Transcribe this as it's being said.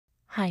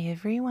Hi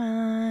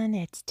everyone,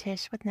 it's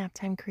Tish with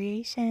Naptime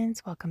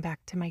Creations. Welcome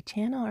back to my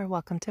channel, or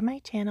welcome to my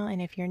channel.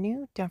 And if you're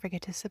new, don't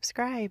forget to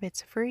subscribe.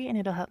 It's free and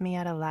it'll help me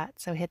out a lot.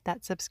 So hit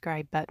that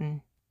subscribe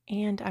button.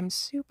 And I'm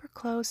super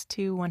close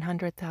to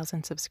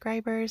 100,000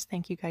 subscribers.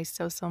 Thank you guys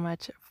so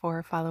much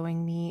for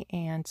following me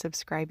and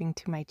subscribing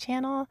to my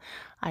channel.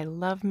 I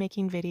love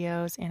making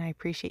videos and I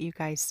appreciate you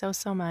guys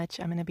so much.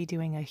 I'm going to be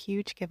doing a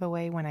huge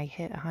giveaway when I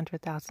hit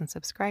 100,000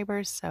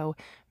 subscribers. So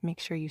make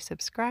sure you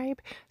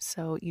subscribe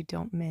so you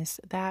don't miss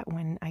that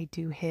when I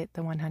do hit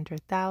the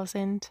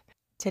 100,000.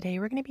 Today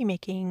we're going to be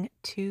making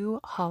two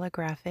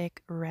holographic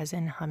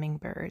resin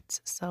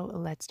hummingbirds. So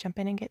let's jump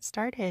in and get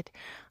started.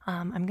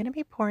 I'm going to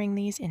be pouring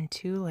these in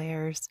two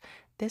layers.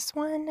 This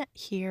one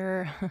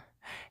here,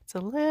 it's a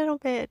little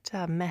bit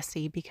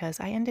messy because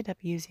I ended up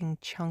using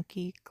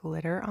chunky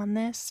glitter on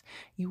this.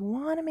 You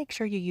want to make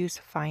sure you use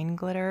fine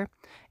glitter.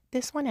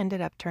 This one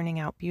ended up turning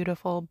out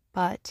beautiful,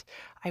 but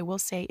I will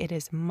say it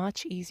is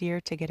much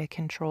easier to get a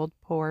controlled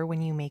pour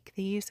when you make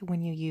these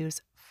when you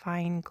use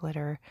fine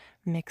glitter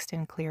mixed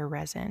in clear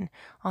resin.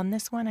 On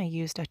this one, I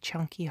used a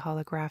chunky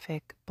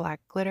holographic black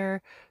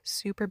glitter,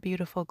 super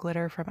beautiful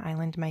glitter from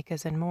Island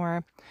Micas and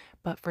more.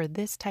 But for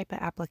this type of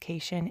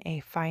application, a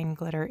fine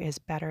glitter is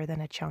better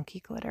than a chunky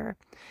glitter.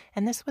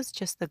 And this was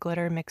just the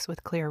glitter mixed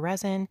with clear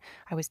resin.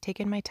 I was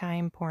taking my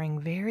time,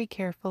 pouring very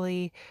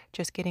carefully,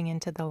 just getting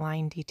into the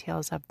line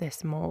details of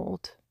this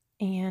mold.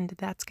 And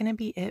that's going to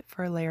be it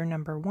for layer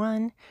number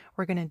one.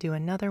 We're going to do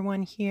another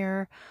one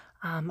here.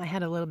 I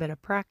had a little bit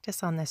of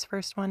practice on this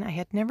first one. I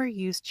had never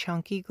used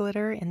chunky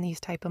glitter in these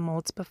type of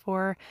molds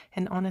before,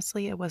 and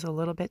honestly, it was a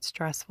little bit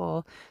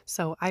stressful.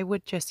 So I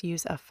would just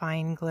use a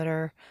fine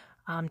glitter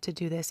to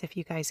do this if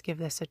you guys give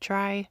this a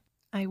try.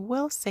 I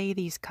will say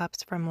these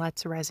cups from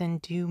S RESIN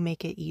do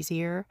make it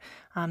easier.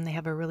 They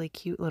have a really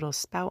cute little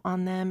spout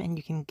on them, and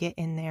you can get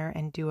in there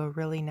and do a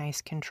really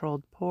nice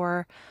controlled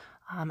pour.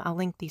 I'll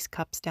link these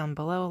cups down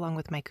below along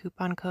with my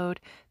coupon code.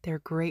 They're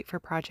great for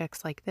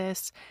projects like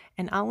this,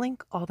 and I'll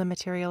link all the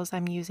materials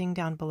I'm using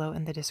down below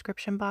in the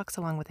description box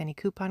along with any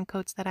coupon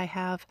codes that I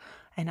have,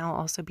 and I'll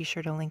also be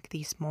sure to link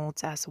these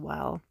molds as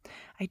well.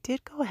 I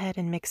did go ahead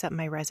and mix up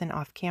my resin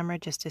off camera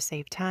just to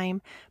save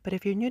time, but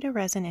if you're new to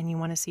resin and you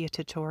want to see a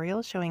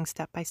tutorial showing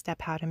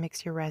step-by-step how to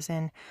mix your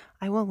resin,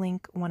 I will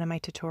link one of my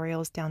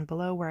tutorials down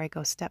below where I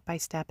go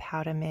step-by-step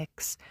how to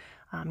mix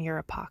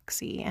your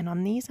epoxy. And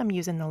on these, I'm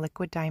using the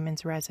Liquid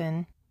Diamonds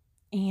resin.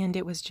 And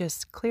it was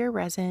just clear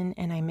resin,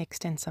 and I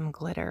mixed in some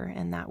glitter,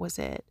 and that was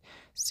it.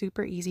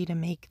 Super easy to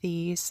make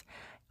these.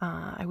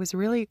 I was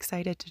really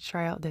excited to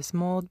try out this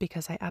mold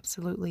because I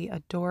absolutely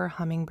adore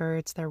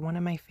hummingbirds. They're one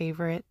of my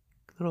favorite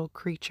little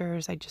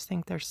creatures. I just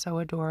think they're so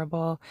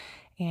adorable.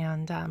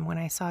 And when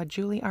I saw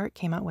Julie Art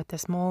came out with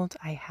this mold,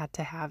 I had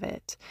to have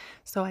it.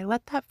 So I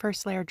let that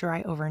first layer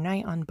dry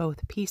overnight on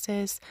both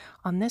pieces.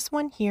 On this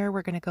one here,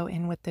 we're going to go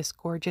in with this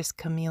gorgeous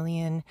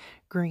chameleon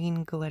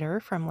green glitter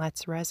from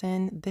S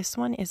RESIN. This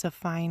one is a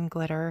fine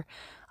glitter.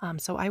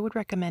 So I would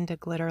recommend a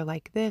glitter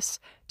like this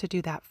to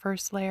do that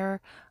first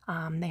layer.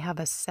 They have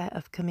a set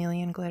of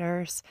chameleon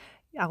glitters.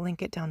 I'll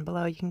link it down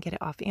below. You can get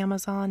it off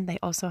Amazon. They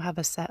also have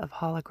a set of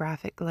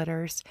holographic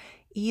glitters.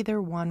 Either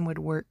one would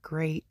work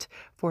great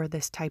for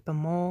this type of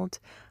mold.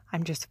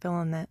 I'm just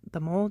filling the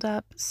mold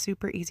up.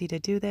 Super easy to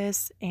do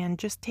this. And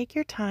just take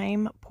your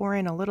time, pour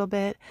in a little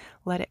bit,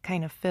 let it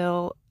kind of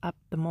fill up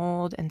the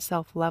mold and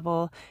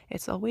self-level.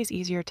 It's always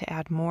easier to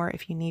add more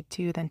if you need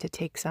to than to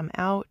take some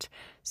out.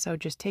 So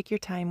just take your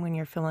time when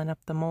you're filling up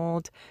the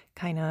mold,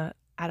 kind of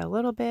add a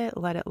little bit,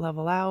 let it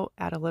level out,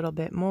 add a little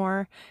bit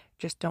more.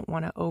 Just don't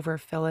want to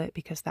overfill it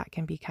because that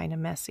can be kind of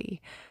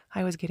messy.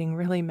 I was getting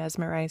really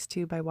mesmerized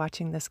too by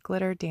watching this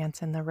glitter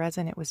dance in the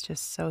resin. It was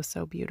just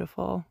so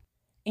beautiful.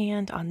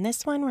 And on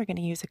this one, we're going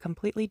to use a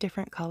completely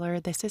different color.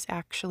 This is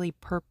actually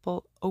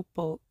purple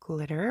opal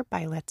glitter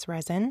by S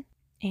RESIN.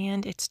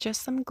 And it's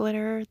just some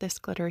glitter, this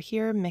glitter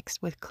here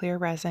mixed with clear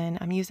resin.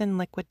 I'm using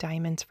Liquid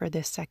Diamonds for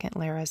this second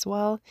layer as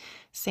well.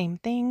 Same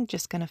thing,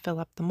 just going to fill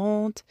up the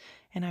mold.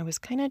 And I was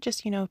kind of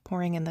just,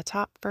 pouring in the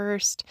top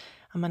first.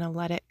 I'm going to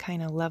let it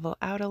kind of level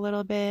out a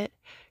little bit.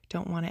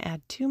 Don't want to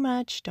add too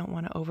much, don't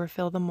want to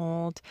overfill the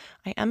mold.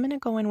 I am going to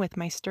go in with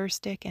my stir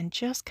stick and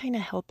just kind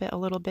of help it a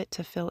little bit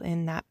to fill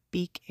in that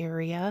beak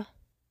area.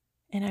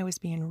 And I was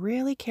being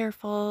really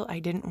careful. I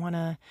didn't want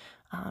to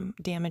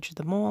damage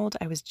the mold.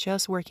 I was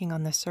just working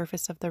on the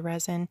surface of the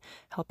resin,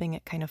 helping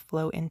it kind of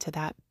flow into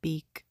that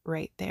beak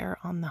right there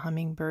on the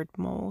hummingbird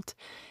mold.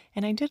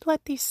 And I did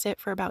let these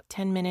sit for about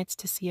 10 minutes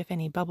to see if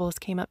any bubbles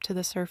came up to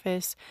the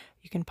surface.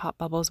 You can pop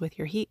bubbles with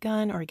your heat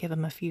gun or give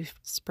them a few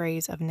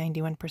sprays of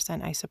 91%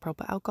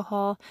 isopropyl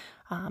alcohol.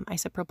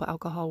 Isopropyl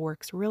alcohol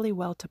works really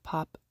well to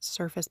pop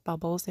surface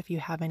bubbles if you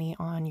have any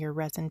on your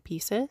resin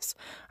pieces.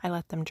 I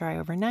let them dry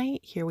overnight.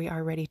 Here we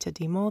are ready to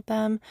demold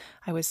them.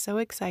 I was so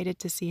excited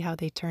to see how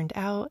they turned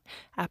out.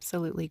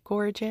 Absolutely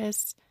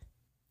gorgeous.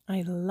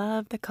 I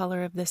love the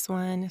color of this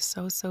one.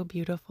 So, so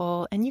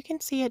beautiful. And you can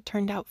see it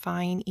turned out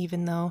fine,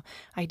 even though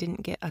I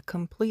didn't get a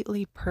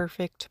completely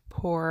perfect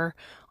pour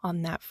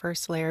on that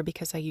first layer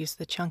because I used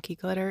the chunky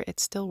glitter. It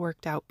still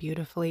worked out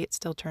beautifully. It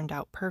still turned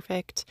out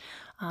perfect.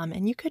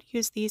 And you could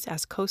use these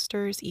as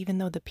coasters, even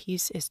though the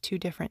piece is two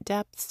different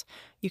depths.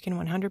 You can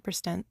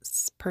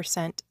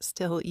 100%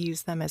 still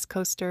use them as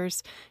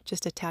coasters.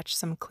 Just attach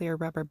some clear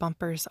rubber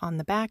bumpers on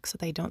the back so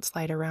they don't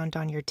slide around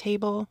on your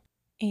table.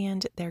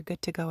 And they're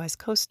good to go as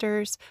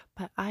coasters,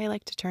 but I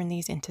like to turn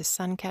these into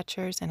sun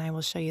catchers, and I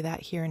will show you that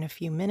here in a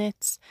few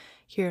minutes.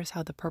 Here's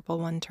how the purple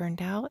one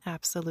turned out.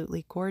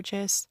 Absolutely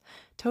gorgeous.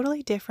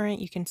 Totally different.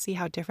 You can see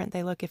how different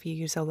they look if you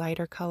use a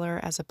lighter color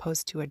as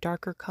opposed to a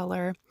darker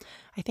color.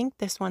 I think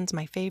this one's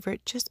my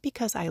favorite just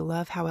because I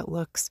love how it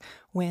looks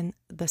when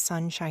the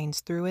sun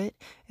shines through it.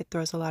 It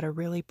throws a lot of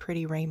really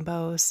pretty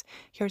rainbows.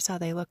 Here's how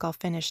they look all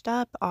finished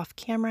up. Off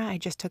camera, I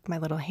just took my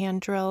little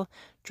hand drill,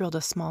 drilled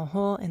a small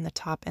hole in the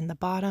top and the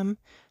bottom,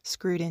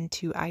 screwed in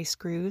 2 eye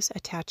screws,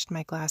 attached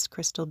my glass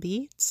crystal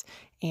beads,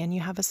 and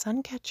you have a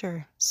sun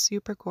catcher.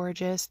 Super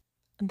gorgeous.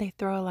 They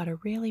throw a lot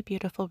of really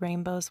beautiful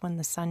rainbows when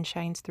the sun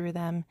shines through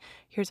them.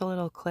 Here's a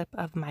little clip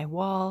of my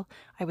wall.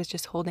 I was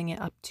just holding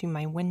it up to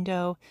my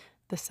window.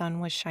 The sun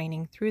was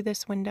shining through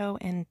this window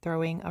and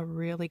throwing a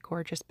really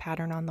gorgeous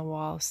pattern on the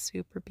wall.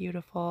 Super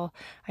beautiful.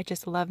 I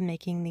just love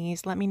making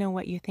these. Let me know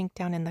what you think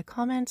down in the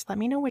comments. Let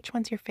me know which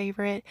one's your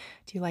favorite.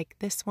 Do you like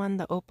this one,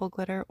 the opal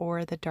glitter,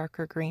 or the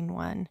darker green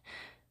one?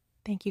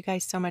 Thank you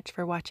guys so much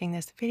for watching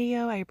this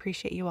video. I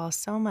appreciate you all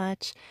so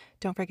much.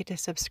 Don't forget to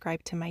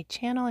subscribe to my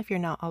channel if you're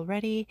not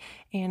already,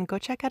 and go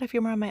check out a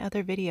few more of my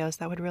other videos.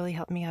 That would really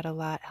help me out a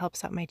lot.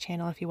 Helps out my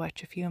channel if you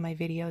watch a few of my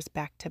videos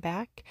back to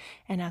back.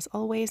 And as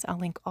always, I'll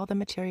link all the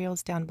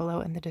materials down below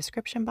in the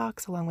description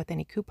box along with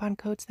any coupon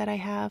codes that I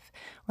have.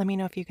 Let me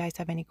know if you guys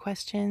have any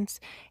questions,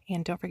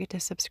 and don't forget to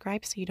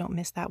subscribe so you don't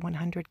miss that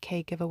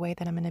 100K giveaway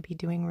that I'm going to be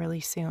doing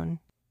really soon.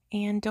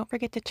 And don't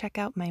forget to check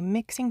out my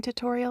mixing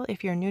tutorial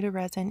if you're new to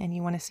resin and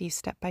you want to see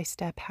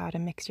step-by-step how to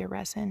mix your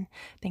resin.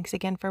 Thanks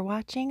again for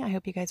watching. I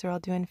hope you guys are all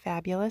doing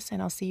fabulous,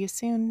 and I'll see you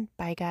soon.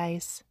 Bye,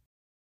 guys.